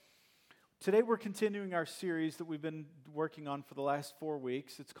Today we're continuing our series that we've been working on for the last 4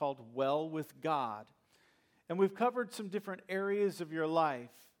 weeks. It's called Well with God. And we've covered some different areas of your life.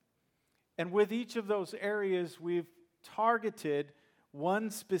 And with each of those areas, we've targeted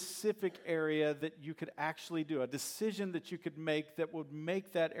one specific area that you could actually do, a decision that you could make that would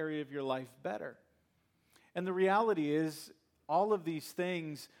make that area of your life better. And the reality is, all of these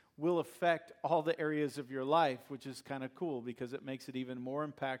things will affect all the areas of your life, which is kind of cool because it makes it even more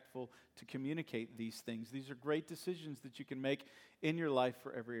impactful to communicate these things. These are great decisions that you can make in your life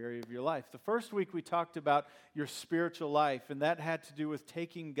for every area of your life. The first week we talked about your spiritual life, and that had to do with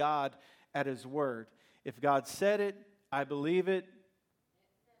taking God at His word. If God said it, I believe it,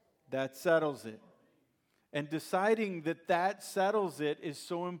 that settles it. And deciding that that settles it is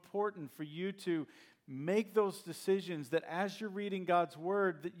so important for you to make those decisions that as you're reading God's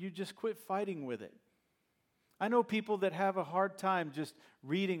word, that you just quit fighting with it. I know people that have a hard time just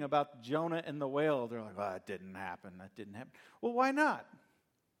reading about Jonah and the whale. They're like, well, that didn't happen. Well, why not?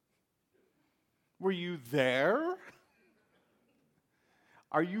 Were you there?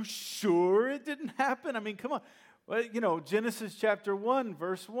 Are you sure it didn't happen? I mean, come on. Well, Genesis chapter 1,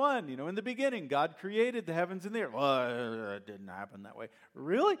 verse 1, in the beginning, God created the heavens and the earth. Well, it didn't happen that way.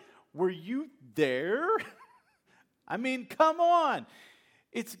 Really? Were you there? I mean, come on.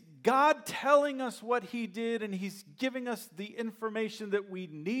 It's God telling us what He did, and He's giving us the information that we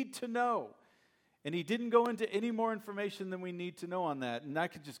need to know. And He didn't go into any more information than we need to know on that. And I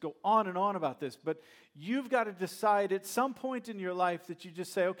could just go on and on about this. But you've got to decide at some point in your life that you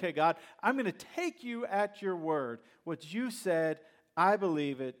just say, okay, God, I'm going to take you at your word. What you said, I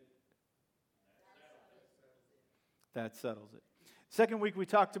believe it. That settles it. Second week, we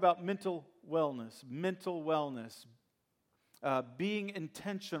talked about mental wellness. Mental wellness. Being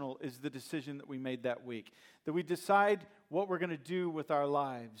intentional is the decision that we made that week. That we decide what we're going to do with our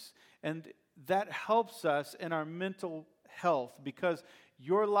lives. And that helps us in our mental health because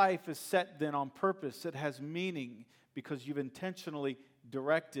your life is set then on purpose. It has meaning because you've intentionally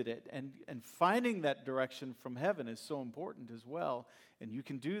directed it. And finding that direction from heaven is so important as well. And you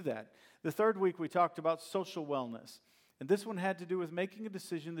can do that. The third week, we talked about social wellness. And this one had to do with making a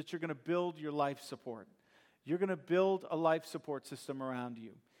decision that you're going to build your life support. You're going to build a life support system around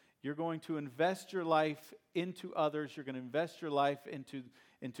you. You're going to invest your life into others. You're going to invest your life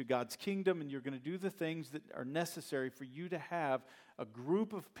into God's kingdom, and you're going to do the things that are necessary for you to have a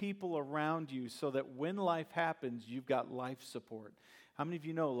group of people around you so that when life happens, you've got life support. How many of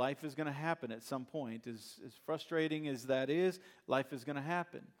you know life is going to happen at some point? As frustrating as that is, life is going to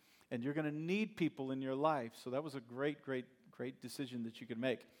happen. And you're going to need people in your life. So that was a great decision that you could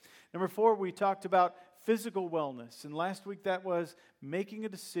make. Number 4, we talked about physical wellness. And last week that was making a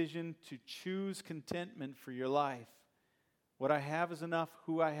decision to choose contentment for your life. What I have is enough.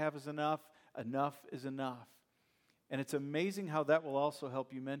 Who I have is enough. Enough is enough. And it's amazing how that will also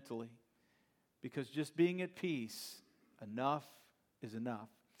help you mentally. Because just being at peace, enough is enough.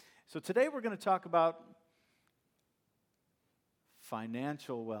 So today we're going to talk about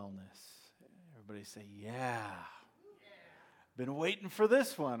financial wellness. Everybody say, yeah. Been waiting for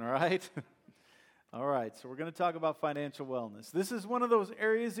this one, all right? All right, so we're going to talk about financial wellness. This is one of those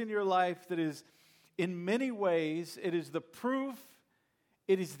areas in your life that is, in many ways, it is the proof,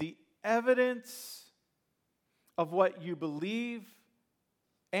 it is the evidence of what you believe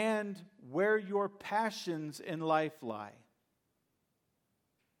and where your passions in life lie.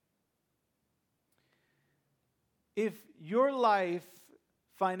 If your life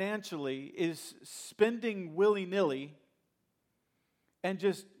financially is spending willy-nilly and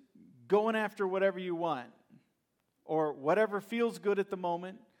just going after whatever you want or whatever feels good at the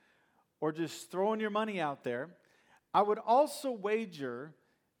moment or just throwing your money out there, I would also wager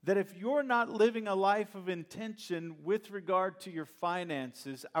that if you're not living a life of intention with regard to your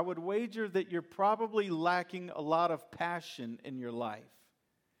finances, I would wager that you're probably lacking a lot of passion in your life.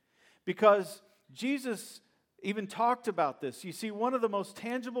 Because Jesus even talked about this. You see, one of the most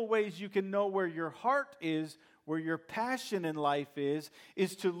tangible ways you can know where your heart is, where your passion in life is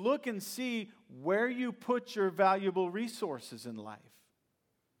to look and see where you put your valuable resources in life.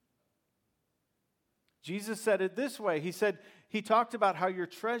 Jesus said it this way. He talked about how your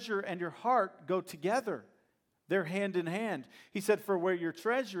treasure and your heart go together. They're hand in hand. He said, for where your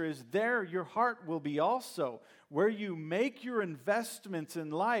treasure is, there your heart will be also. Where you make your investments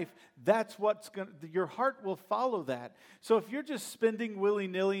in life, that's your heart will follow that. So if you're just spending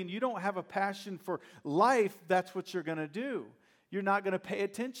willy-nilly and you don't have a passion for life, that's what you're going to do. you're not going to pay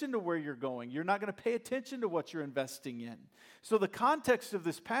attention to where you're going. You're not going to pay attention to what you're investing in. So the context of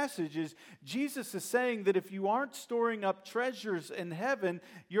this passage is Jesus is saying that if you aren't storing up treasures in heaven,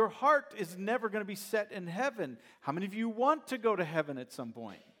 your heart is never going to be set in heaven. How many of you want to go to heaven at some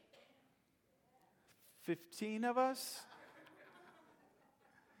point? 15 of us?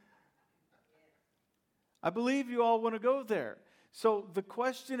 I believe you all want to go there. So the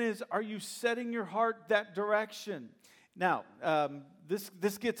question is, are you setting your heart that direction? Now,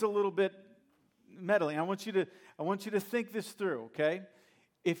 this gets a little bit meddling. I want you to think this through, okay?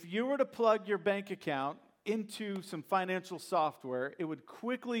 If you were to plug your bank account into some financial software, it would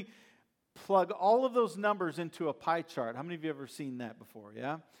quickly plug all of those numbers into a pie chart. How many of you have ever seen that before,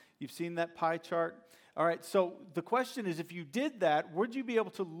 yeah? You've seen that pie chart? All right, so the question is, if you did that, would you be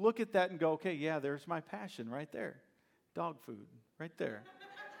able to look at that and go, okay, yeah, there's my passion right there. Dog food, right there.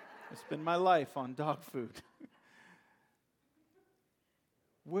 I spend my life on dog food.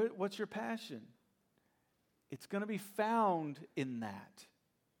 What's your passion? It's going to be found in that.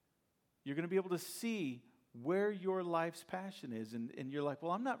 You're going to be able to see where your life's passion is. And you're like,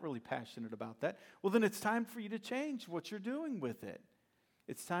 well, I'm not really passionate about that. Well, then it's time for you to change what you're doing with it.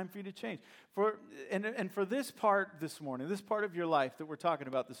 It's time for you to change. And for this part this morning, this part of your life that we're talking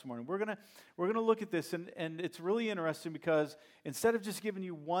about this morning, we're gonna look at this, and it's really interesting because instead of just giving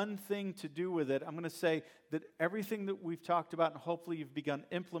you one thing to do with it, I'm going to say that everything that we've talked about and hopefully you've begun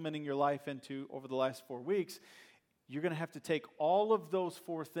implementing your life into over the last 4 weeks, you're going to have to take all of those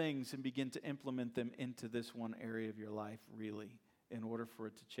 4 things and begin to implement them into this one area of your life, really, in order for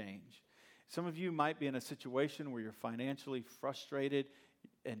it to change. Some of you might be in a situation where you're financially frustrated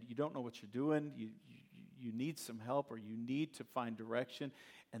and you don't know what you're doing. You need some help, or you need to find direction.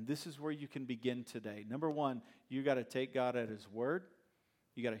 And this is where you can begin today. Number 1, you got to take God at His word.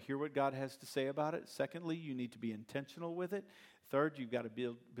 You got to hear what God has to say about it. Secondly, you need to be intentional with it. Third, you've got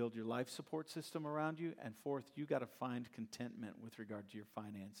to build your life support system around you. And fourth, you got to find contentment with regard to your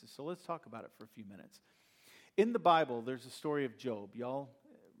finances. So let's talk about it for a few minutes. In the Bible, there's a story of Job. Y'all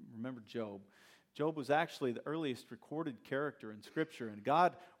remember Job? Job was actually the earliest recorded character in Scripture, and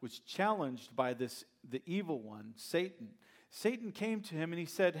God was challenged by the evil one, Satan. Satan came to him and he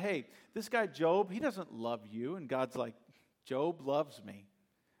said, hey, this guy Job, he doesn't love you. And God's like, Job loves me.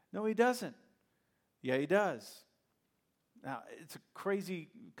 No, he doesn't. Yeah, he does. Now, it's a crazy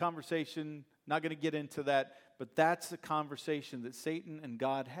conversation. Not going to get into that, but that's the conversation that Satan and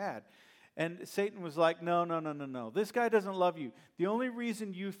God had. And Satan was like, no. This guy doesn't love you. The only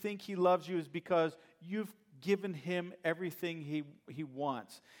reason you think he loves you is because you've given him everything he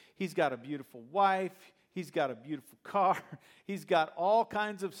wants. He's got a beautiful wife. He's got a beautiful car. He's got all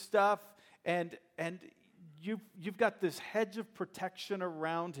kinds of stuff. And you've got this hedge of protection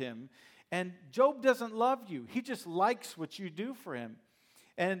around him. And Job doesn't love you. He just likes what you do for him.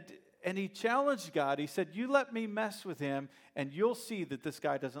 And he challenged God. He said, you let me mess with him, and you'll see that this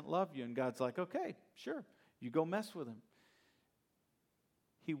guy doesn't love you. And God's like, okay, sure, you go mess with him.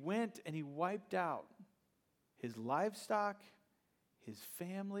 He went and he wiped out his livestock, his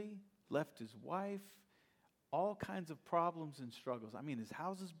family, left his wife, all kinds of problems and struggles. I mean, his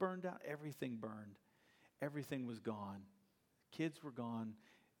houses burned down, everything burned. Everything was gone. Kids were gone.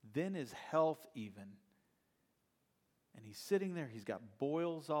 Then his health even. And he's sitting there, he's got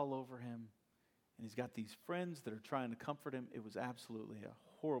boils all over him, and he's got these friends that are trying to comfort him. It was absolutely a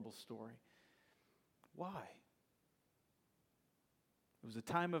horrible story. Why? It was a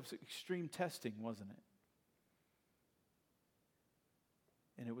time of extreme testing, wasn't it?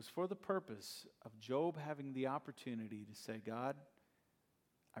 And it was for the purpose of Job having the opportunity to say, God,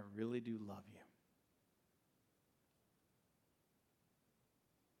 I really do love you.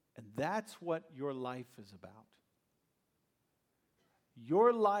 And that's what your life is about.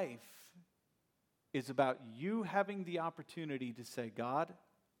 Your life is about you having the opportunity to say, God,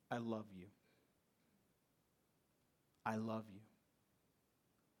 I love you. I love you.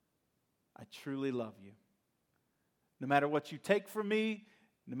 I truly love you. No matter what you take from me,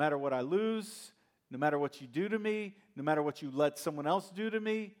 no matter what I lose, no matter what you do to me, no matter what you let someone else do to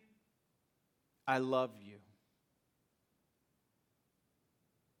me, I love you.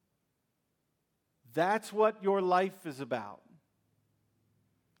 That's what your life is about.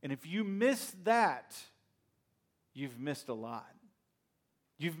 And if you miss that, you've missed a lot.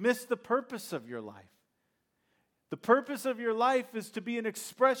 You've missed the purpose of your life. The purpose of your life is to be an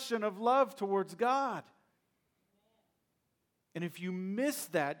expression of love towards God. And if you miss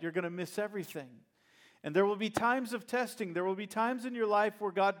that, you're going to miss everything. And there will be times of testing. There will be times in your life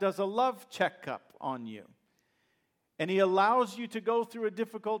where God does a love checkup on you. And He allows you to go through a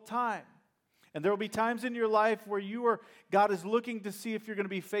difficult time. And there will be times in your life where God is looking to see if you're going to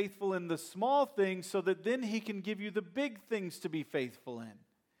be faithful in the small things so that then He can give you the big things to be faithful in.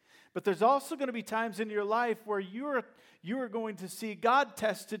 But there's also going to be times in your life where you are going to see God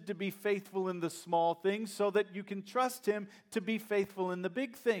tested to be faithful in the small things so that you can trust Him to be faithful in the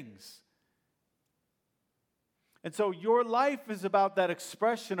big things. And so your life is about that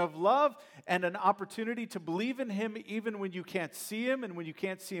expression of love and an opportunity to believe in Him even when you can't see Him and when you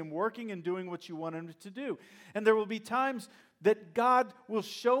can't see Him working and doing what you want Him to do. And there will be times that God will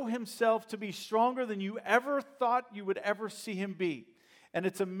show Himself to be stronger than you ever thought you would ever see Him be. And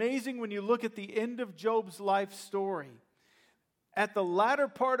it's amazing when you look at the end of Job's life story. At the latter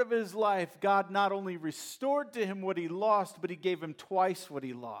part of his life, God not only restored to him what he lost, but He gave him twice what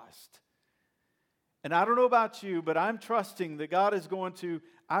he lost. And I don't know about you, but I'm trusting that God is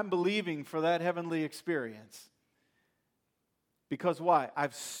I'm believing for that heavenly experience. Because why?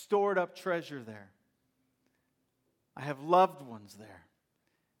 I've stored up treasure there. I have loved ones there.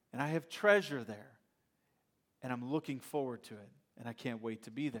 And I have treasure there. And I'm looking forward to it. And I can't wait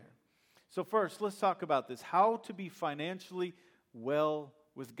to be there. So first, let's talk about this. How to be financially well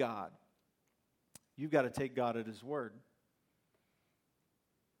with God. You've got to take God at His word.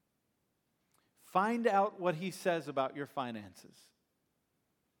 Find out what He says about your finances.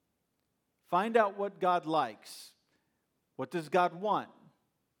 Find out what God likes. What does God want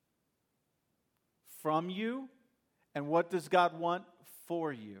from you? And what does God want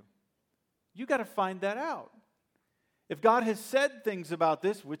for you? You got to find that out. If God has said things about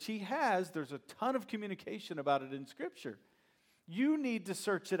this, which He has, there's a ton of communication about it in Scripture. You need to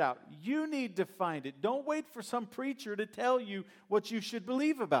search it out. You need to find it. Don't wait for some preacher to tell you what you should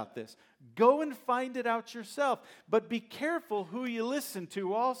believe about this. Go and find it out yourself. But be careful who you listen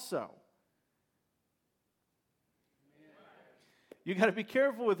to also. You got to be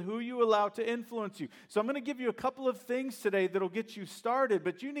careful with who you allow to influence you. So I'm going to give you a couple of things today that'll get you started,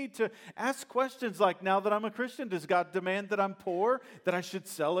 but you need to ask questions like, now that I'm a Christian, does God demand that I'm poor, that I should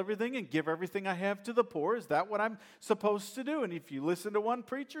sell everything and give everything I have to the poor? Is that what I'm supposed to do? And if you listen to one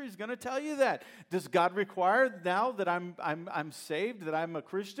preacher, he's going to tell you that. Does God require now that I'm saved, that I'm a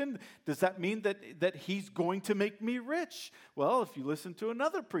Christian, does that mean that He's going to make me rich? Well, if you listen to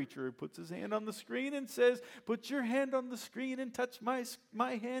another preacher who puts his hand on the screen and says, put your hand on the screen and touch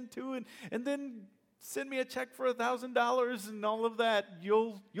my hand too, and then send me a check for $1,000 and all of that,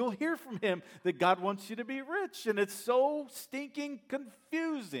 you'll hear from him that God wants you to be rich, and it's so stinking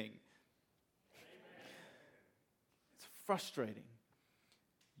confusing. It's frustrating.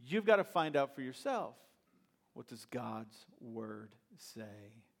 You've got to find out for yourself, what does God's word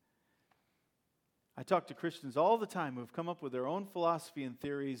say? I talk to Christians all the time who have come up with their own philosophy and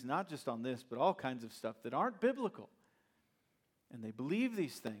theories, not just on this, but all kinds of stuff that aren't biblical. And they believe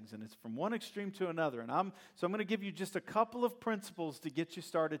these things, and it's from one extreme to another. And I'm going to give you just a couple of principles to get you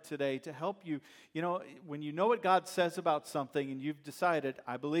started today to help you. You know, when you know what God says about something and you've decided,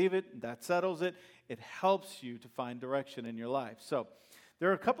 I believe it, that settles it, it helps you to find direction in your life. So there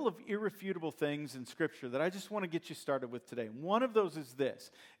are a couple of irrefutable things in Scripture that I just want to get you started with today. One of those is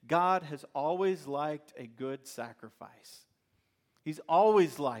this: God has always liked a good sacrifice. He's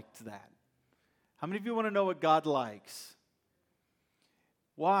always liked that. How many of you want to know what God likes?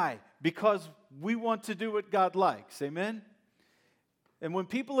 Why? Because we want to do what God likes. Amen? And when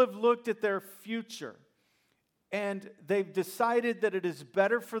people have looked at their future and they've decided that it is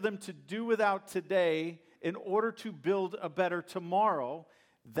better for them to do without today in order to build a better tomorrow,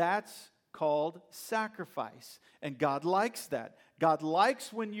 that's called sacrifice. And God likes that. God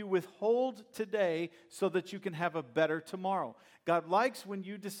likes when you withhold today so that you can have a better tomorrow. God likes when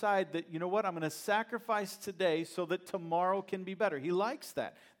you decide that, you know what, I'm going to sacrifice today so that tomorrow can be better. He likes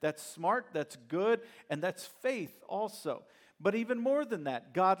that. That's smart, that's good, and that's faith also. But even more than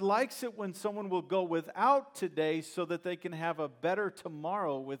that, God likes it when someone will go without today so that they can have a better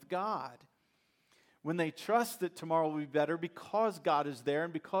tomorrow with God. When they trust that tomorrow will be better because God is there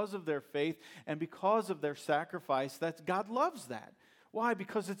and because of their faith and because of their sacrifice, God loves that. Why?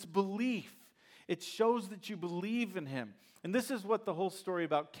 Because it's belief. It shows that you believe in Him. And this is what the whole story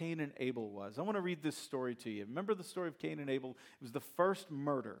about Cain and Abel was. I want to read this story to you. Remember the story of Cain and Abel? It was the first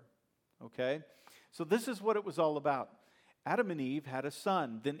murder, okay? So this is what it was all about. Adam and Eve had a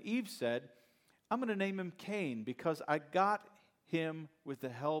son. Then Eve said, I'm going to name him Cain because I got him with the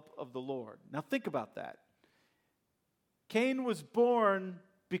help of the Lord. Now think about that. Cain was born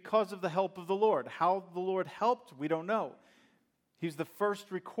because of the help of the Lord. How the Lord helped, we don't know. He's the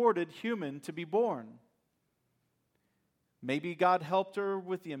first recorded human to be born. Maybe God helped her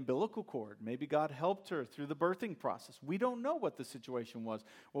with the umbilical cord. Maybe God helped her through the birthing process. We don't know what the situation was.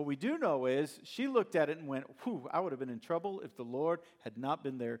 What we do know is she looked at it and went, whew, I would have been in trouble if the Lord had not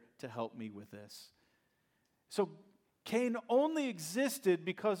been there to help me with this. So Cain only existed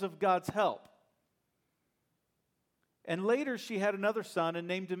because of God's help. And later she had another son and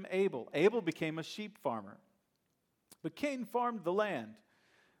named him Abel. Abel became a sheep farmer. But Cain farmed the land.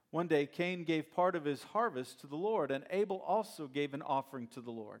 One day, Cain gave part of his harvest to the Lord, and Abel also gave an offering to the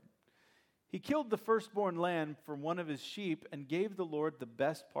Lord. He killed the firstborn lamb from one of his sheep and gave the Lord the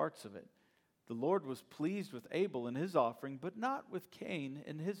best parts of it. The Lord was pleased with Abel and his offering, but not with Cain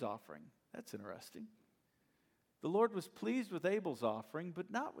and his offering. That's interesting. The Lord was pleased with Abel's offering,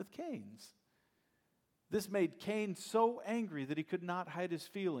 but not with Cain's. This made Cain so angry that he could not hide his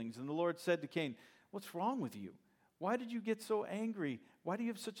feelings. And the Lord said to Cain, "What's wrong with you? Why did you get so angry? Why do you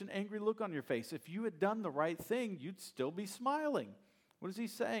have such an angry look on your face? If you had done the right thing, you'd still be smiling." What is he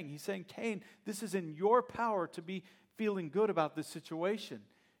saying? He's saying, Cain, this is in your power to be feeling good about this situation.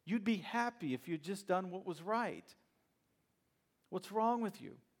 You'd be happy if you'd just done what was right. What's wrong with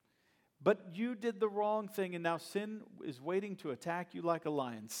you? But you did the wrong thing, and now sin is waiting to attack you like a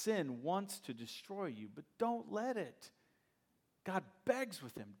lion. Sin wants to destroy you, but don't let it. God begs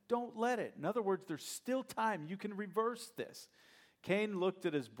with him, don't let it. In other words, there's still time. You can reverse this. Cain looked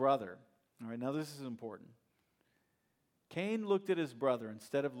at his brother. All right, now this is important. Cain looked at his brother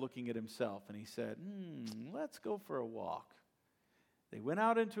instead of looking at himself, and he said, let's go for a walk. They went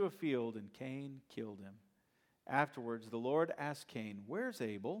out into a field, and Cain killed him. Afterwards, the Lord asked Cain, "Where's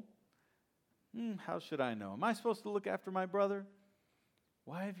Abel?" How should I know? Am I supposed to look after my brother?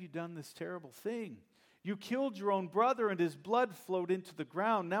 Why have you done this terrible thing? You killed your own brother, and his blood flowed into the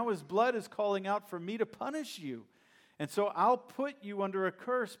ground. Now his blood is calling out for me to punish you. And so I'll put you under a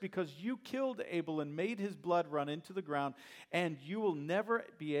curse because you killed Abel and made his blood run into the ground, and you will never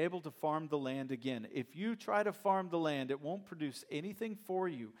be able to farm the land again. If you try to farm the land, it won't produce anything for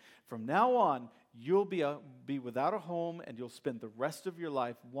you. From now on, you'll be without a home, and you'll spend the rest of your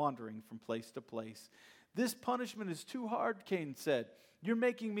life wandering from place to place. This punishment is too hard, Cain said. You're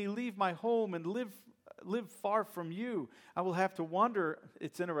making me leave my home and live far from you. I will have to wander.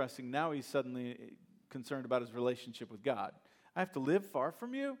 It's interesting. Now he's suddenly concerned about his relationship with God. I have to live far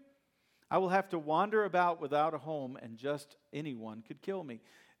from you? I will have to wander about without a home, and just anyone could kill me.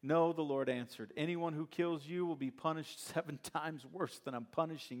 No, the Lord answered, anyone who kills you will be punished 7 times worse than I'm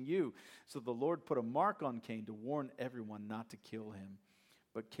punishing you. So the Lord put a mark on Cain to warn everyone not to kill him.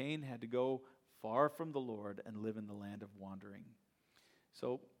 But Cain had to go far from the Lord and live in the land of wandering.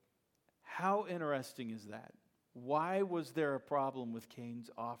 So, how interesting is that? Why was there a problem with Cain's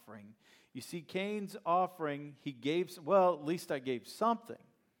offering? You see, Cain's offering, he gave, well, at least I gave something.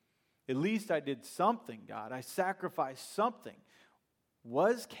 At least I did something, God. I sacrificed something.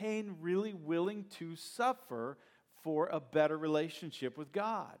 Was Cain really willing to suffer for a better relationship with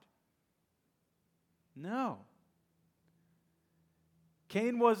God? No.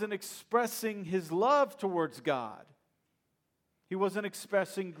 Cain wasn't expressing his love towards God. He wasn't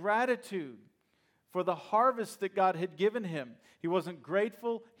expressing gratitude for the harvest that God had given him. He wasn't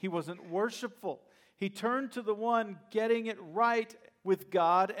grateful. He wasn't worshipful. He turned to the one getting it right with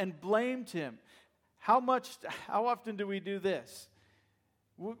God and blamed him. How often do we do this?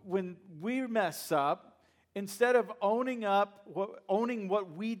 When we mess up, instead of owning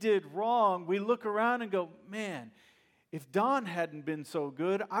what we did wrong, we look around and go, man, if Don hadn't been so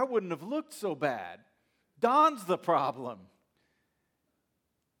good, I wouldn't have looked so bad. Don's the problem.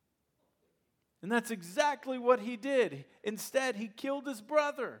 And that's exactly what he did. Instead, he killed his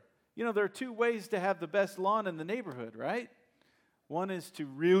brother. You know, there are 2 ways to have the best lawn in the neighborhood, right? One is to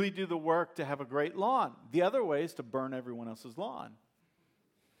really do the work to have a great lawn. The other way is to burn everyone else's lawn.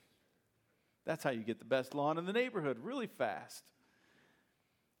 That's how you get the best lawn in the neighborhood, really fast.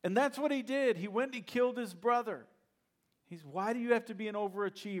 And that's what he did. He went and he killed his brother. Why do you have to be an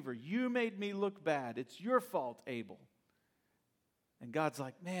overachiever? You made me look bad. It's your fault, Abel. And God's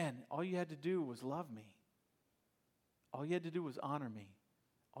like, man, all you had to do was love me. All you had to do was honor me.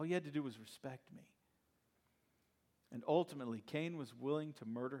 All you had to do was respect me. And ultimately, Cain was willing to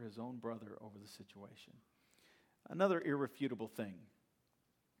murder his own brother over the situation. Another irrefutable thing.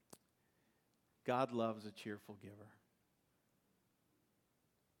 God loves a cheerful giver.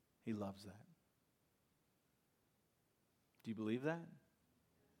 He loves that. Do you believe that?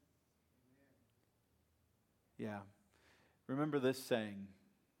 Yeah. Remember this saying.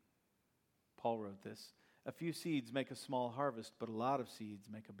 Paul wrote this. A few seeds make a small harvest, but a lot of seeds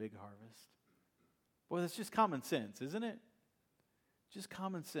make a big harvest. Boy, that's just common sense, isn't it? Just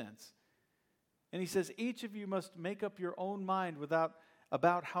common sense. And he says, each of you must make up your own mind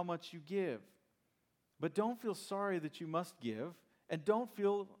about how much you give. But don't feel sorry that you must give, and don't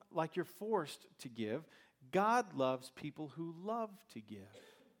feel like you're forced to give. God loves people who love to give.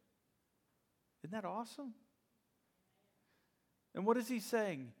 Isn't that awesome? And what is he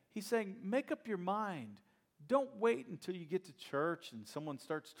saying? He's saying, make up your mind. Don't wait until you get to church and someone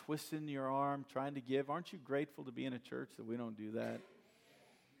starts twisting your arm trying to give. Aren't you grateful to be in a church that we don't do that?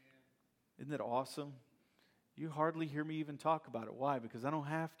 Isn't that awesome? You hardly hear me even talk about it. Why? Because I don't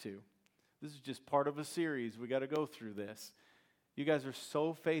have to. This is just part of a series. We got to go through this. You guys are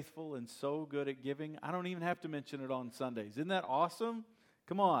so faithful and so good at giving. I don't even have to mention it on Sundays. Isn't that awesome?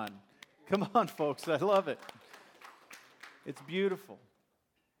 Come on. Come on, folks. I love it. It's beautiful.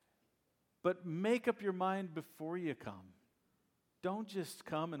 But make up your mind before you come. Don't just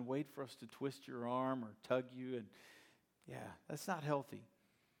come and wait for us to twist your arm or tug you. And yeah, that's not healthy.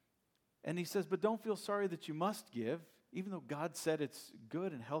 And he says, but don't feel sorry that you must give. Even though God said it's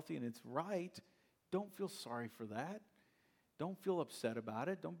good and healthy and it's right, don't feel sorry for that. Don't feel upset about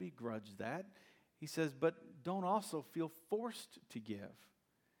it. Don't begrudge that. He says, but don't also feel forced to give.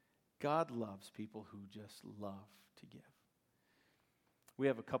 God loves people who just love to give. We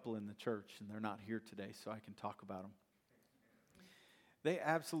have a couple in the church, and they're not here today, so I can talk about them. They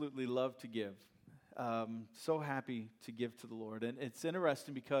absolutely love to give. So happy to give to the Lord. And it's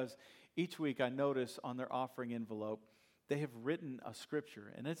interesting because each week I notice on their offering envelope, they have written a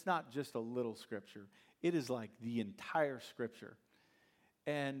scripture. And it's not just a little scripture. It is like the entire scripture.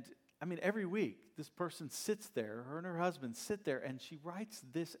 And I mean, every week, this person sits there, her and her husband sit there, and she writes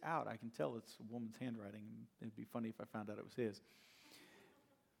this out. I can tell it's a woman's handwriting. It'd be funny if I found out it was his.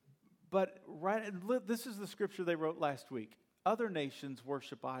 But this is the scripture they wrote last week. Other nations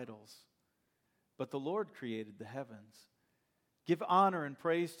worship idols, but the Lord created the heavens. Give honor and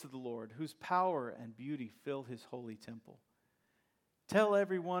praise to the Lord, whose power and beauty fill his holy temple. Tell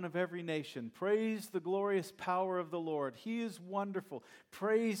everyone of every nation, praise the glorious power of the Lord. He is wonderful.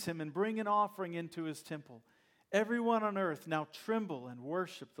 Praise him and bring an offering into his temple. Everyone on earth now tremble and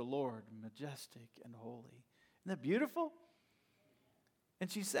worship the Lord, majestic and holy. Isn't that beautiful? And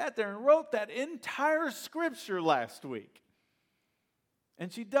she sat there and wrote that entire scripture last week.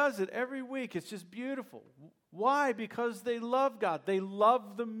 And she does it every week. It's just beautiful. Why? Because they love God. They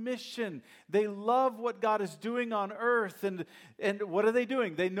love the mission. They love what God is doing on earth. And what are they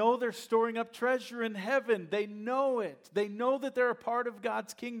doing? They know they're storing up treasure in heaven. They know it. They know that they're a part of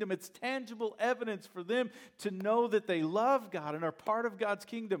God's kingdom. It's tangible evidence for them to know that they love God and are part of God's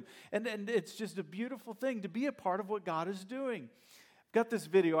kingdom. And it's just a beautiful thing to be a part of what God is doing. Got this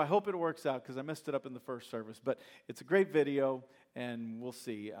video. I hope it works out because I messed it up in the first service. But it's a great video, and we'll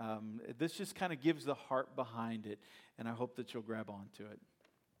see. This just kind of gives the heart behind it, and I hope that you'll grab onto it.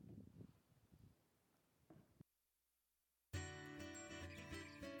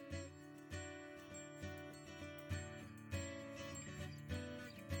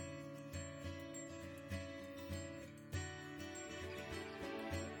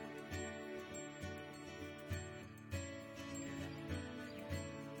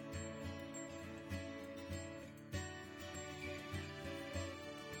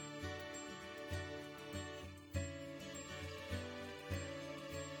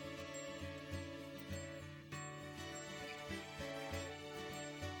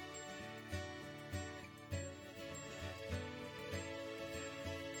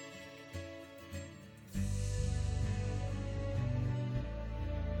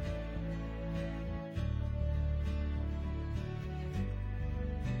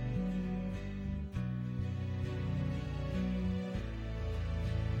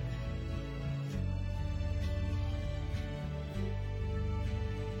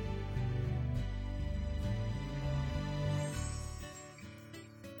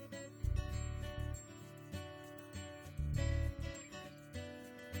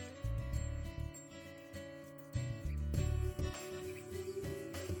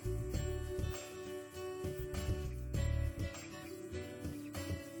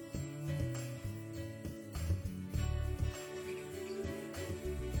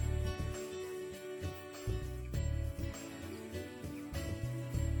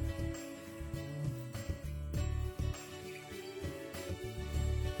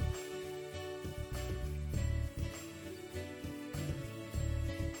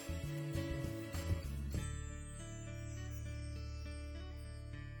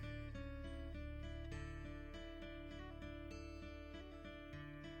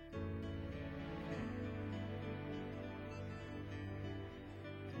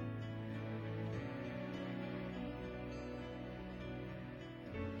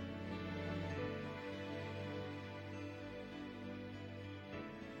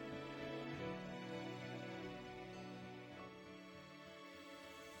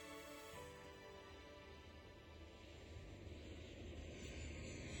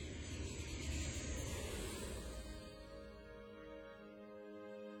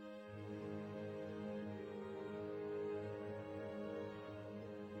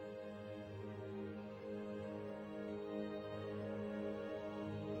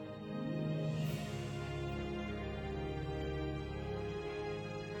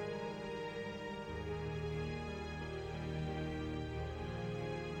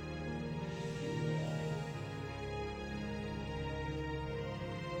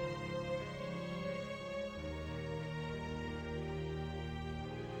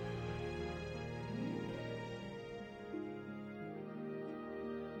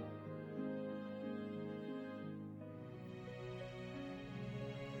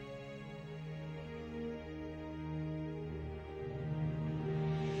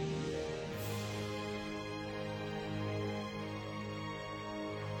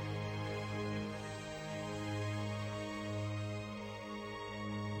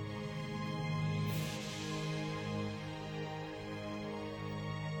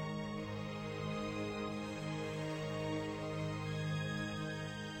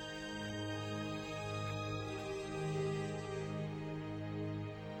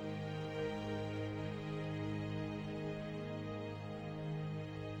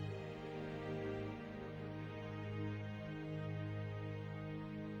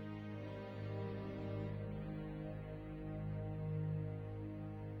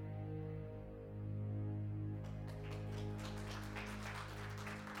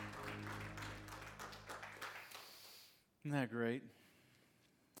 Isn't that great?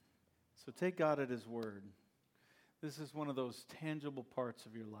 So take God at His word. This is one of those tangible parts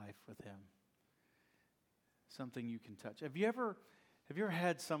of your life with Him. Something you can touch. Have you ever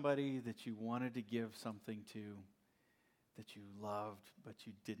had somebody that you wanted to give something to that you loved, but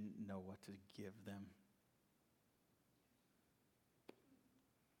you didn't know what to give them?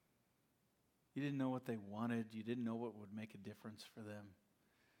 You didn't know what they wanted. You didn't know what would make a difference for them.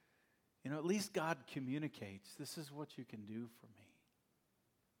 At least God communicates. This is what you can do for me.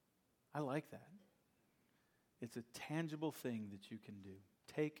 I like that. It's a tangible thing that you can do.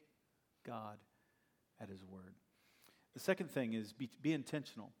 Take God at His word. The second thing is be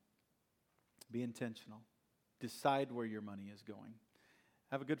intentional. Be intentional. Decide where your money is going.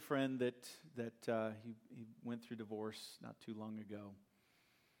 I have a good friend that he went through divorce not too long ago.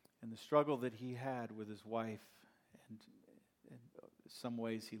 And the struggle that he had with his wife, and in some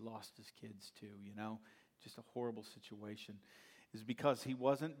ways he lost his kids too, just a horrible situation, is because he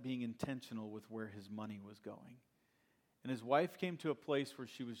wasn't being intentional with where his money was going. And his wife came to a place where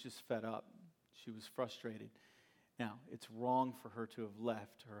she was just fed up. She was frustrated. Now, it's wrong for her to have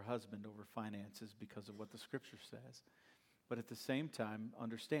left her husband over finances because of what the Scripture says. But at the same time,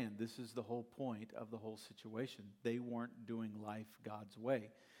 understand, this is the whole point of the whole situation. They weren't doing life God's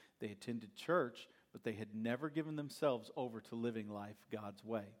way. They attended church, but they had never given themselves over to living life God's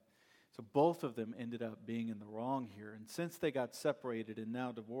way. So both of them ended up being in the wrong here. And since they got separated and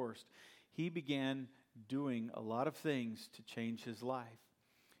now divorced, he began doing a lot of things to change his life.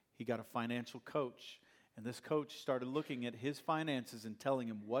 He got a financial coach, and this coach started looking at his finances and telling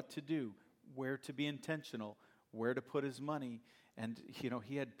him what to do, where to be intentional, where to put his money. And,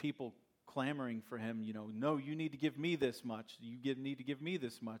 he had people clamoring for him, no, you need to give me this much. You need to give me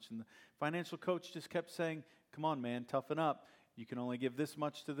this much. And the financial coach just kept saying, come on, man, toughen up. You can only give this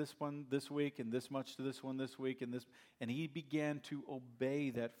much to this one this week, and this much to this one this week, and this. And he began to obey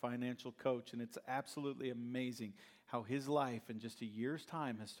that financial coach. And it's absolutely amazing how his life in just a year's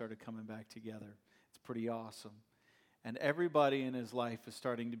time has started coming back together. It's pretty awesome. And everybody in his life is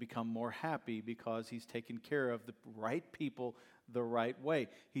starting to become more happy because he's taken care of the right people the right way.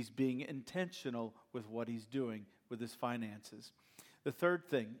 He's being intentional with what he's doing with his finances. The third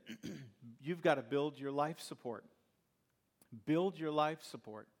thing, you've got to build your life support. Build your life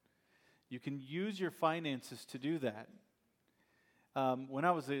support. You can use your finances to do that. When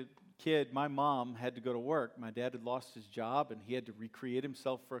I was a kid, my mom had to go to work. My dad had lost his job, and he had to recreate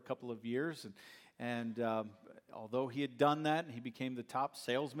himself for a couple of years. And although he had done that, and he became the top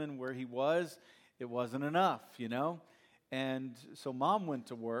salesman where he was, it wasn't enough, And so Mom went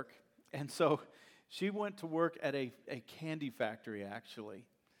to work, and so she went to work at a candy factory, actually.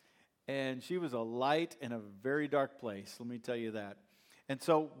 And she was a light in a very dark place, let me tell you that. And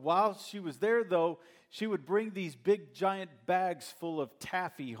so while she was there, though, she would bring these big, giant bags full of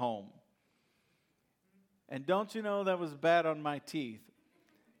taffy home. And don't you know that was bad on my teeth?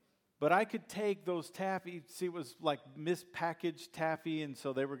 But I could take those taffy, see, it was like mispackaged taffy, and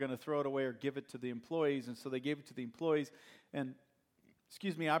so they were going to throw it away or give it to the employees, and so they gave it to the employees. And,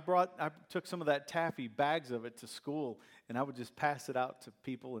 I took some of that taffy, bags of it, to school, and I would just pass it out to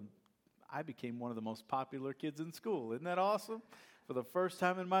people, and I became one of the most popular kids in school. Isn't that awesome? For the first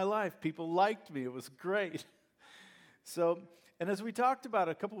time in my life, people liked me. It was great. And as we talked about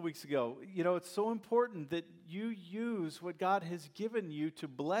a couple of weeks ago, it's so important that you use what God has given you to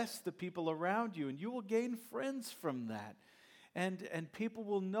bless the people around you, and you will gain friends from that. And people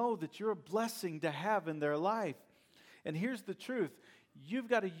will know that you're a blessing to have in their life. And here's the truth. You've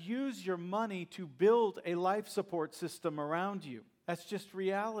got to use your money to build a life support system around you. That's just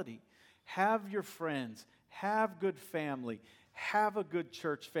reality. Have your friends. Have good family. Have a good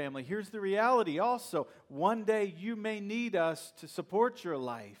church family. Here's the reality also. One day you may need us to support your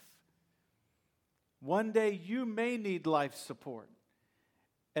life. One day you may need life support.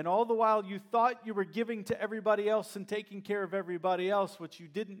 And all the while you thought you were giving to everybody else and taking care of everybody else, what you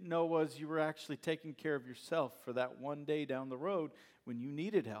didn't know was you were actually taking care of yourself for that one day down the road when you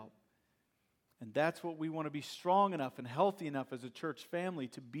needed help. And that's what we want to be strong enough and healthy enough as a church family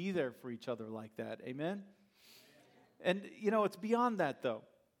to be there for each other like that. Amen? And, it's beyond that, though.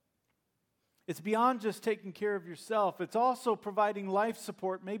 It's beyond just taking care of yourself. It's also providing life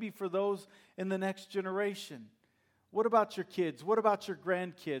support maybe for those in the next generation. What about your kids? What about your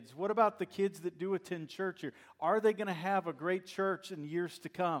grandkids? What about the kids that do attend church here? Are they going to have a great church in years to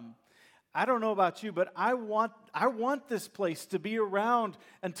come? I don't know about you, but I want this place to be around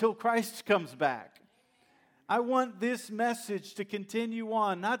until Christ comes back. I want this message to continue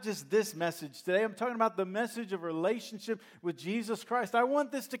on, not just this message today. I'm talking about the message of relationship with Jesus Christ. I want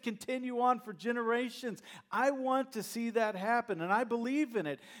this to continue on for generations. I want to see that happen, and I believe in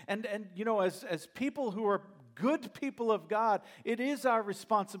it. And you know, as people who are good people of God, it is our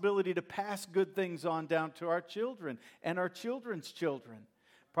responsibility to pass good things on down to our children and our children's children.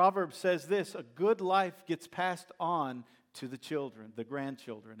 Proverbs says this: a good life gets passed on to the children, the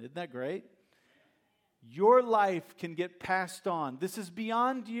grandchildren. Isn't that great? Your life can get passed on. This is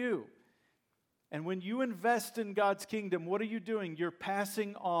beyond you. And when you invest in God's kingdom, what are you doing? You're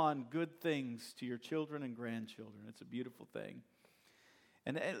passing on good things to your children and grandchildren. It's a beautiful thing.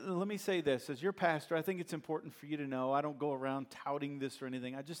 And let me say this, as your pastor, I think it's important for you to know. I don't go around touting this or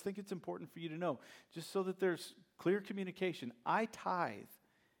anything. I just think it's important for you to know, just so that there's clear communication. I tithe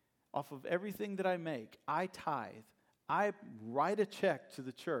off of everything that I make. I tithe. I write a check to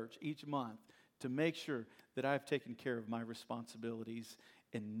the church each month to make sure that I've taken care of my responsibilities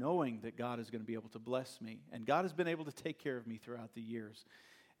and knowing that God is going to be able to bless me. And God has been able to take care of me throughout the years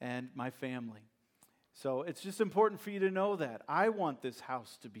and my family. So it's just important for you to know that. I want this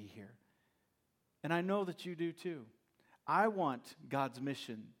house to be here. And I know that you do too. I want God's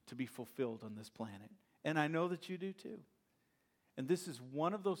mission to be fulfilled on this planet. And I know that you do too. And this is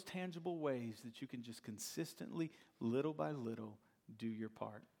one of those tangible ways that you can just consistently, little by little, do your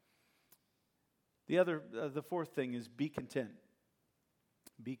part. The fourth thing is be content.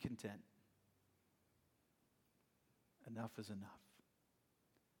 Be content. Enough is enough.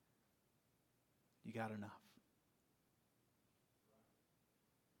 You got enough.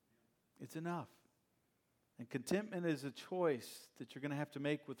 It's enough. And contentment is a choice that you're going to have to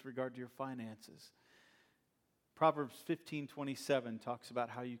make with regard to your finances. Proverbs 15:27 talks about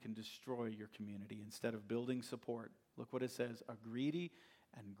how you can destroy your community instead of building support. Look what it says: a greedy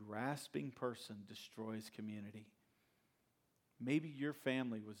and grasping person destroys community. Maybe your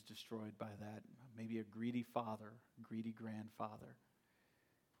family was destroyed by that. Maybe a greedy father, greedy grandfather.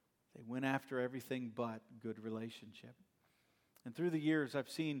 They went after everything but good relationship. And through the years, I've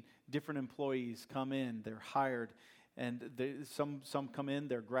seen different employees come in. They're hired, and some come in,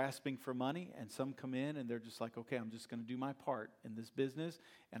 they're grasping for money, and some come in, and they're just like, okay, I'm just going to do my part in this business,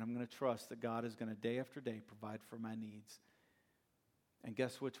 and I'm going to trust that God is going to, day after day, provide for my needs. And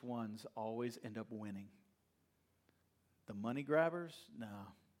guess which ones always end up winning? The money grabbers? No.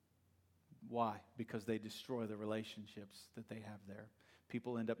 Why? Because they destroy the relationships that they have there.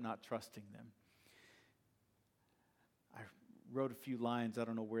 People end up not trusting them. I wrote a few lines. I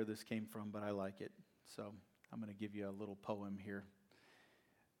don't know where this came from, but I like it. So I'm going to give you a little poem here.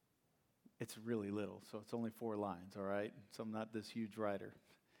 It's really little, so it's only 4 lines, all right? So I'm not this huge writer.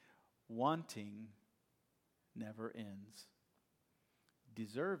 Wanting never ends.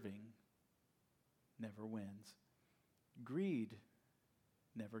 Deserving never wins. Greed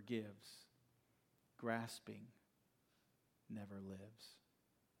never gives. Grasping never lives.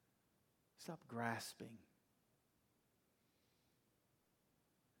 Stop grasping.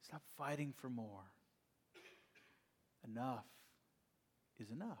 Stop fighting for more. Enough is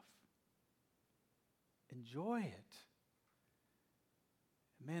enough. Enjoy it.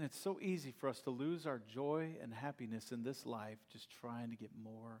 Man, it's so easy for us to lose our joy and happiness in this life just trying to get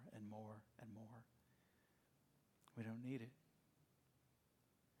more and more and more. We don't need it.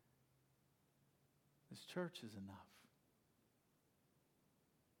 This church is enough.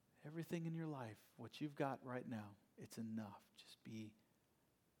 Everything in your life, what you've got right now, it's enough. Just be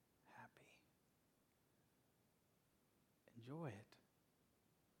happy. Enjoy it.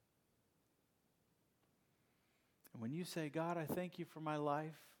 And when you say, God, I thank you for my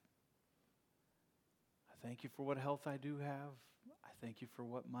life. I thank you for what health I do have. I thank you for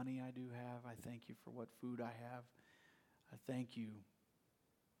what money I do have. I thank you for what food I have. I thank you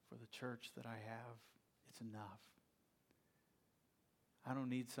for the church that I have. It's enough. I don't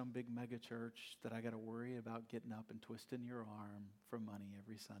need some big mega church that I got to worry about getting up and twisting your arm for money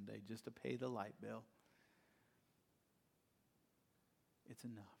every Sunday just to pay the light bill. It's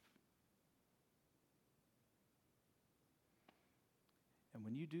enough. And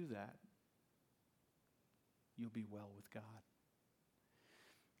when you do that, you'll be well with God.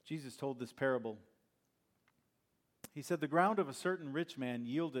 Jesus told this parable. He said, the ground of a certain rich man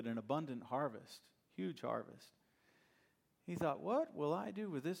yielded an abundant harvest, huge harvest. He thought, what will I do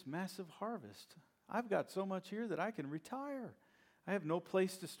with this massive harvest? I've got so much here that I can retire. I have no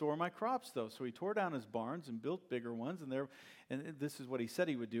place to store my crops, though. So he tore down his barns and built bigger ones, and this is what he said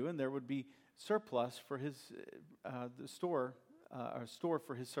he would do, and there would be surplus for his store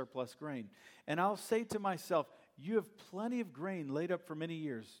for his surplus grain. And I'll say to myself, you have plenty of grain laid up for many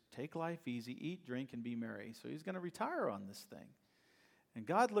years. Take life easy, eat, drink, and be merry. So he's going to retire on this thing. And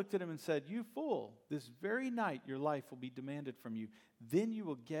God looked at him and said, you fool, this very night your life will be demanded from you. Then you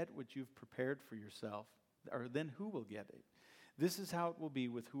will get what you've prepared for yourself. Or then who will get it? This is how it will be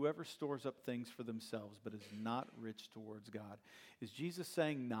with whoever stores up things for themselves, but is not rich towards God. Is Jesus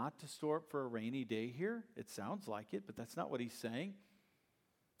saying not to store up for a rainy day here? It sounds like it, but that's not what he's saying.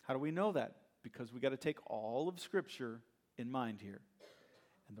 How do we know that? Because we got to take all of Scripture in mind here.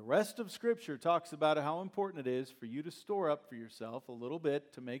 And the rest of Scripture talks about how important it is for you to store up for yourself a little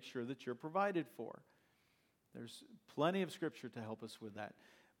bit to make sure that you're provided for. There's plenty of Scripture to help us with that.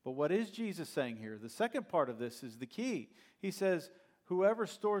 But what is Jesus saying here? The second part of this is the key. He says, whoever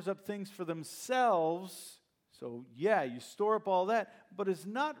stores up things for themselves, so yeah, you store up all that, but is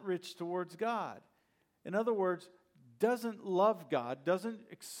not rich towards God. In other words, doesn't love God, doesn't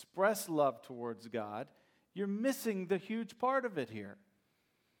express love towards God, you're missing the huge part of it here.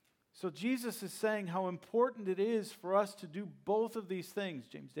 So Jesus is saying how important it is for us to do both of these things.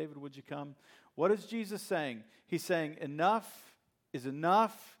 James David, would you come? What is Jesus saying? He's saying enough is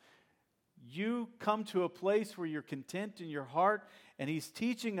enough. You come to a place where you're content in your heart, and he's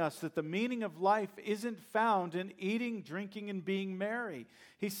teaching us that the meaning of life isn't found in eating, drinking, and being merry.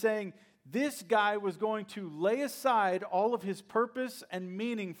 He's saying this guy was going to lay aside all of his purpose and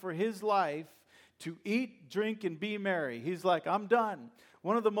meaning for his life to eat, drink, and be merry. He's like, I'm done.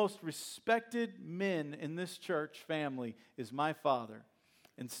 One of the most respected men in this church family is my father.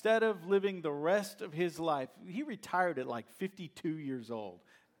 Instead of living the rest of his life, he retired at like 52 years old.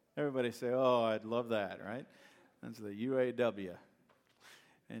 Everybody say, oh, I'd love that, right? That's the UAW.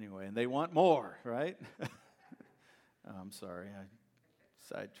 Anyway, and they want more, right? I'm sorry, I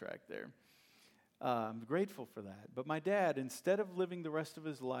sidetracked there. I'm grateful for that. But my dad, instead of living the rest of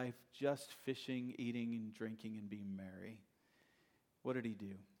his life just fishing, eating, and drinking, and being merry, what did he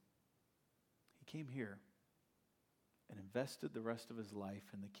do? He came here and invested the rest of his life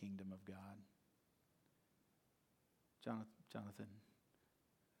in the kingdom of God. Jonathan,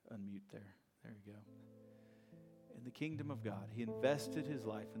 unmute there. There you go. In the kingdom of God. He invested his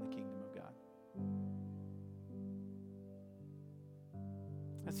life in the kingdom of God.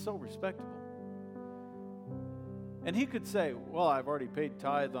 That's so respectable. And he could say, well, I've already paid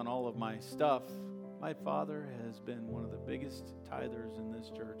tithe on all of my stuff. My father has been one of the biggest tithers in this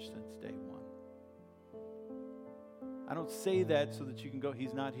church since day one. I don't say that so that you can go,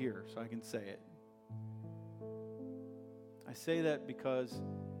 he's not here, so I can say it. I say that because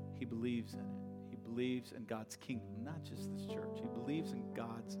he believes in it. He believes in God's kingdom, not just this church. He believes in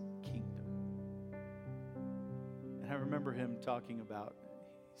God's kingdom. And I remember him talking about,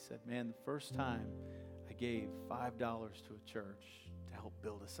 he said, man, the first time I gave $5 to a church to help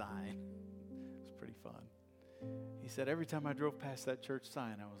build a sign. It was pretty fun. He said, every time I drove past that church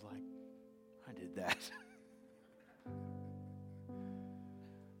sign, I was like, I did that.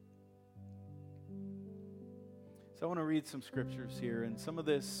 So I want to read some scriptures here, and some of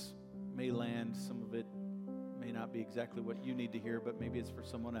this may land, some of it may not be exactly what you need to hear, but maybe it's for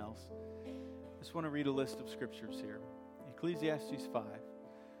someone else. I just want to read a list of scriptures here. Ecclesiastes 5.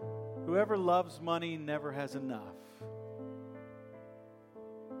 Whoever loves money never has enough.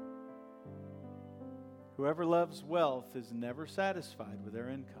 Whoever loves wealth is never satisfied with their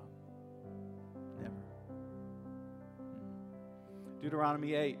income. Never.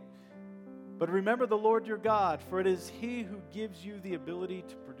 Deuteronomy 8. But remember the Lord your God, for it is He who gives you the ability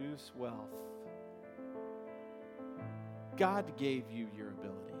to produce wealth. God gave you your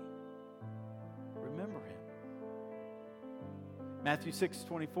ability. Remember Him. Matthew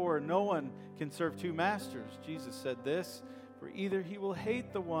 6:24, no one can serve two masters. Jesus said this, for either he will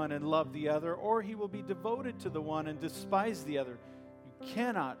hate the one and love the other, or he will be devoted to the one and despise the other. You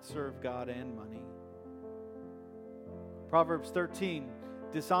cannot serve God and money. Proverbs 13,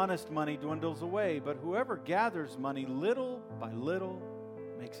 dishonest money dwindles away, but whoever gathers money little by little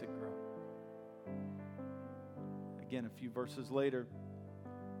makes it grow. Again, a few verses later,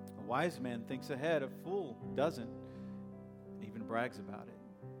 a wise man thinks ahead, a fool doesn't, and even brags about it.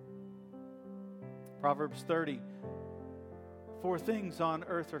 Proverbs 30, 4 things on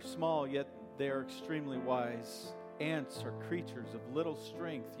earth are small, yet they are extremely wise. Ants are creatures of little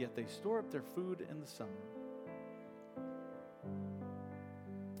strength, yet they store up their food in the summer.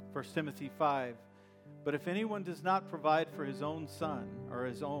 1 Timothy 5, but if anyone does not provide for his own,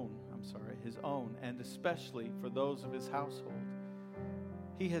 and especially for those of his household,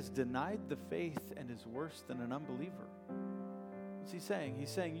 he has denied the faith and is worse than an unbeliever. What's he saying? He's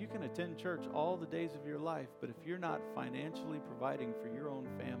saying you can attend church all the days of your life, but if you're not financially providing for your own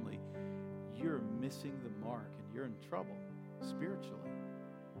family, you're missing the mark and you're in trouble spiritually.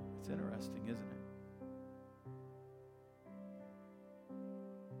 It's interesting, isn't it?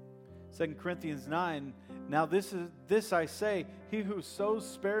 2 Corinthians 9, now this I say, he who sows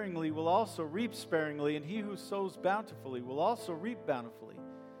sparingly will also reap sparingly, and he who sows bountifully will also reap bountifully.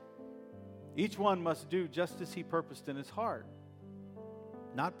 Each one must do just as he purposed in his heart,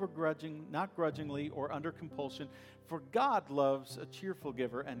 not grudgingly or under compulsion, for God loves a cheerful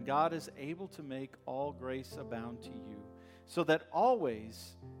giver, and God is able to make all grace abound to you, so that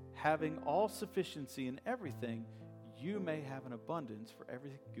always, having all sufficiency in everything, you may have an abundance for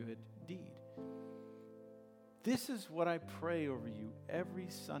every good deed. This is what I pray over you every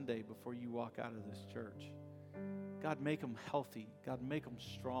Sunday before you walk out of this church. God, make them healthy. God, make them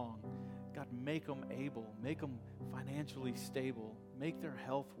strong. God, make them able. Make them financially stable. Make their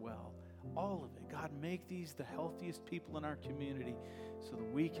health well. All of it. God, make these the healthiest people in our community so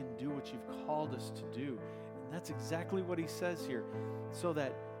that we can do what you've called us to do. And that's exactly what he says here. So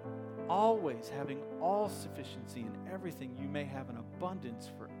that always having all sufficiency in everything, you may have an abundance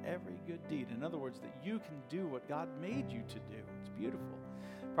for every good deed. In other words, that you can do what God made you to do. It's beautiful.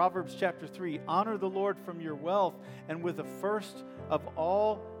 Proverbs chapter 3, honor the Lord from your wealth and with the first of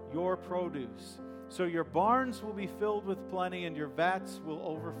all your produce. So your barns will be filled with plenty and your vats will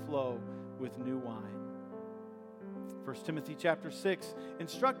overflow with new wine. 1 Timothy chapter 6,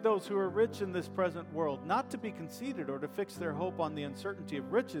 instruct those who are rich in this present world not to be conceited or to fix their hope on the uncertainty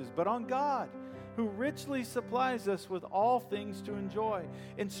of riches, but on God, who richly supplies us with all things to enjoy.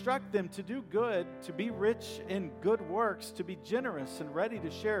 Instruct them to do good, to be rich in good works, to be generous and ready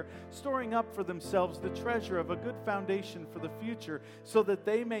to share, storing up for themselves the treasure of a good foundation for the future, so that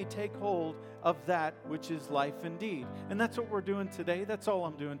they may take hold of that which is life indeed. And that's what we're doing today. That's all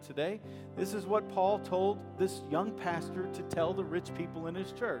I'm doing today. This is what Paul told this young pastor to tell the rich people in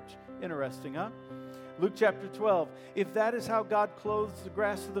his church. Interesting, huh? Luke chapter 12, if that is how God clothes the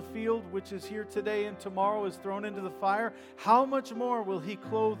grass of the field, which is here today and tomorrow is thrown into the fire, how much more will he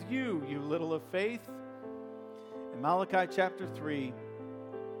clothe you, you little of faith? In Malachi chapter 3,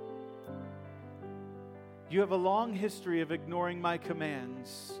 you have a long history of ignoring my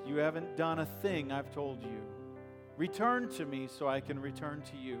commands. You haven't done a thing I've told you. Return to me so I can return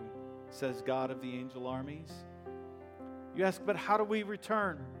to you, says God of the angel armies. You ask, but how do we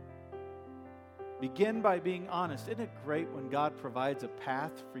return? Begin by being honest. Isn't it great when God provides a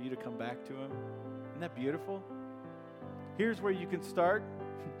path for you to come back to Him? Isn't that beautiful? Here's where you can start.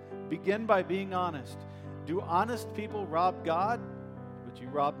 Begin by being honest. Do honest people rob God? But you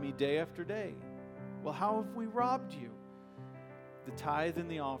rob me day after day. Well, how have we robbed you? The tithe and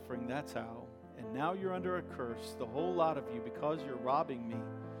the offering, that's how. And now you're under a curse, the whole lot of you, because you're robbing me.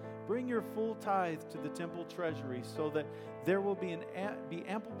 Bring your full tithe to the temple treasury so that there will be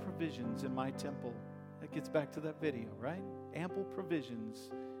ample provisions in my temple. That gets back to that video, right? Ample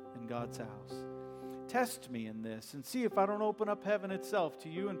provisions in God's house. Test me in this and see if I don't open up heaven itself to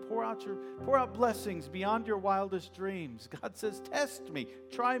you and pour out blessings beyond your wildest dreams. God says, test me,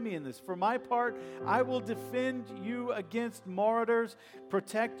 try me in this. For my part, I will defend you against marauders,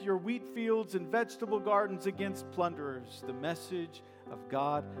 protect your wheat fields and vegetable gardens against plunderers. The message of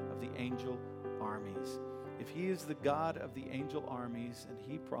God of the angel armies. If He is the God of the angel armies and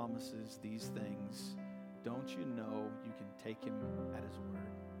He promises these things, don't you know you can take Him at His word?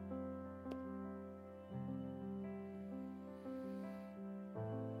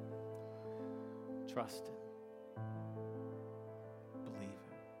 Trust Him. Believe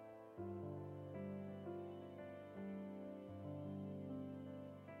Him.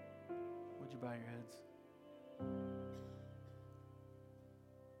 Would you bow your heads?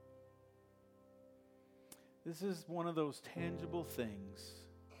 This is one of those tangible things.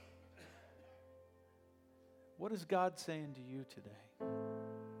 What is God saying to you today?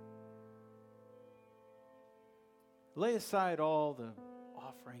 Lay aside all the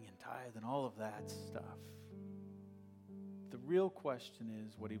offering and tithe and all of that stuff. The real question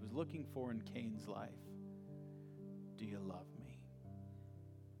is what he was looking for in Cain's life. Do you love me?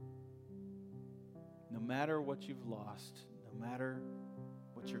 No matter what you've lost, no matter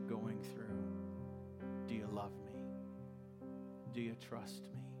what you're going through, do you love me? Do you trust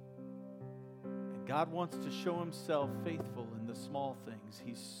me? And God wants to show Himself faithful in the small things.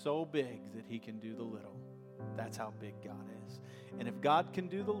 He's so big that He can do the little. That's how big God is. And if God can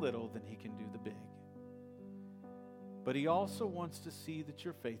do the little, then He can do the big. But He also wants to see that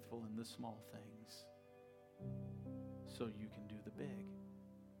you're faithful in the small things so you can do the big.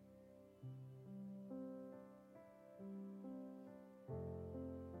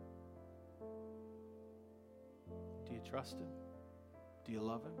 Do you trust Him? Do you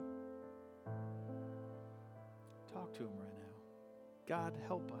love Him? talk to him right now. God,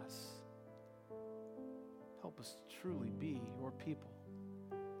 help us. Help us truly be your people.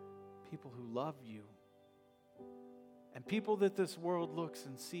 People who love you. And people that this world looks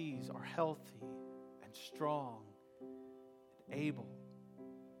and sees are healthy and strong and able.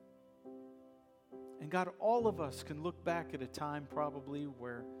 And God, all of us can look back at a time probably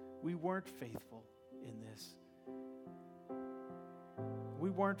where we weren't faithful in this. We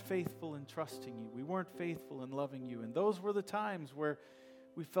weren't faithful in trusting you. We weren't faithful in loving you. And those were the times where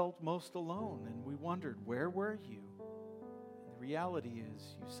we felt most alone and we wondered, where were you? And the reality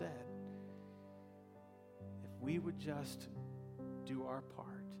is, you said, if we would just do our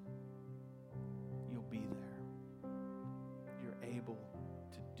part, you'll be there. You're able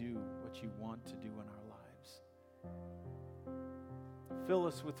to do what you want to do in our lives. Fill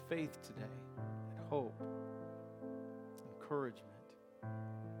us with faith today and hope, encouragement.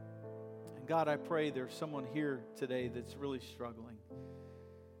 And God, I pray there's someone here today that's really struggling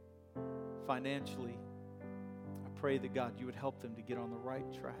financially. I pray that, God, you would help them to get on the right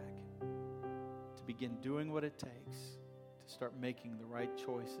track, to begin doing what it takes to start making the right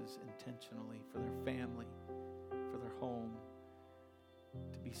choices intentionally for their family, for their home,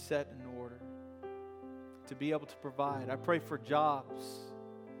 to be set in order, to be able to provide. I pray for jobs,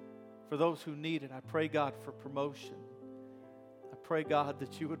 for those who need it. I pray, God, for promotion. I pray, God,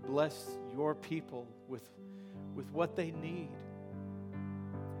 that you would bless your people with what they need.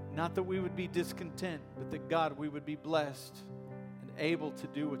 Not that we would be discontent, but that, God, we would be blessed and able to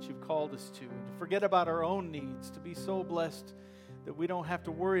do what you've called us to, and to forget about our own needs, to be so blessed that we don't have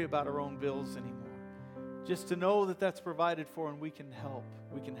to worry about our own bills anymore. Just to know that that's provided for and we can help.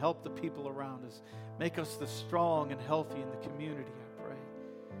 We can help the people around us. Make us the strong and healthy in the community, I pray.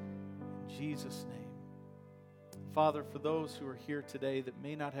 In Jesus' name. Father, for those who are here today that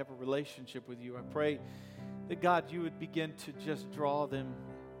may not have a relationship with you, I pray that, God, you would begin to just draw them.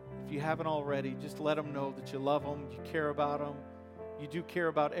 If you haven't already, just let them know that you love them, you care about them, you do care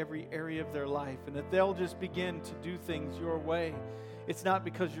about every area of their life, and that they'll just begin to do things your way. It's not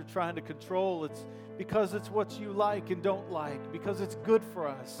because you're trying to control, it's because it's what you like and don't like, because it's good for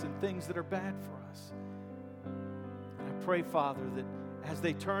us and things that are bad for us. And I pray, Father, that as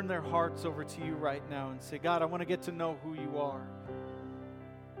they turn their hearts over to you right now and say, God, I want to get to know who you are.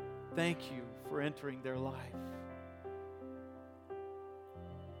 Thank you for entering their life.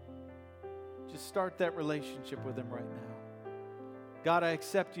 Just start that relationship with them right now. God, I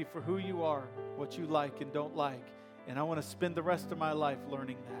accept you for who you are, what you like and don't like, and I want to spend the rest of my life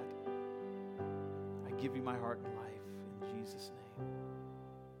learning that. I give you my heart and life in Jesus' name.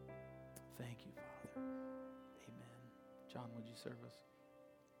 Thank you, Father. Amen. John, would you serve us?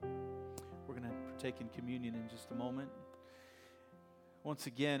 We're going to partake in communion in just a moment. Once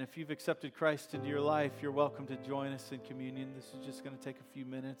again, if you've accepted Christ into your life, you're welcome to join us in communion. This is just going to take a few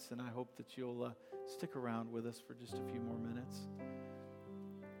minutes, and I hope that you'll stick around with us for just a few more minutes.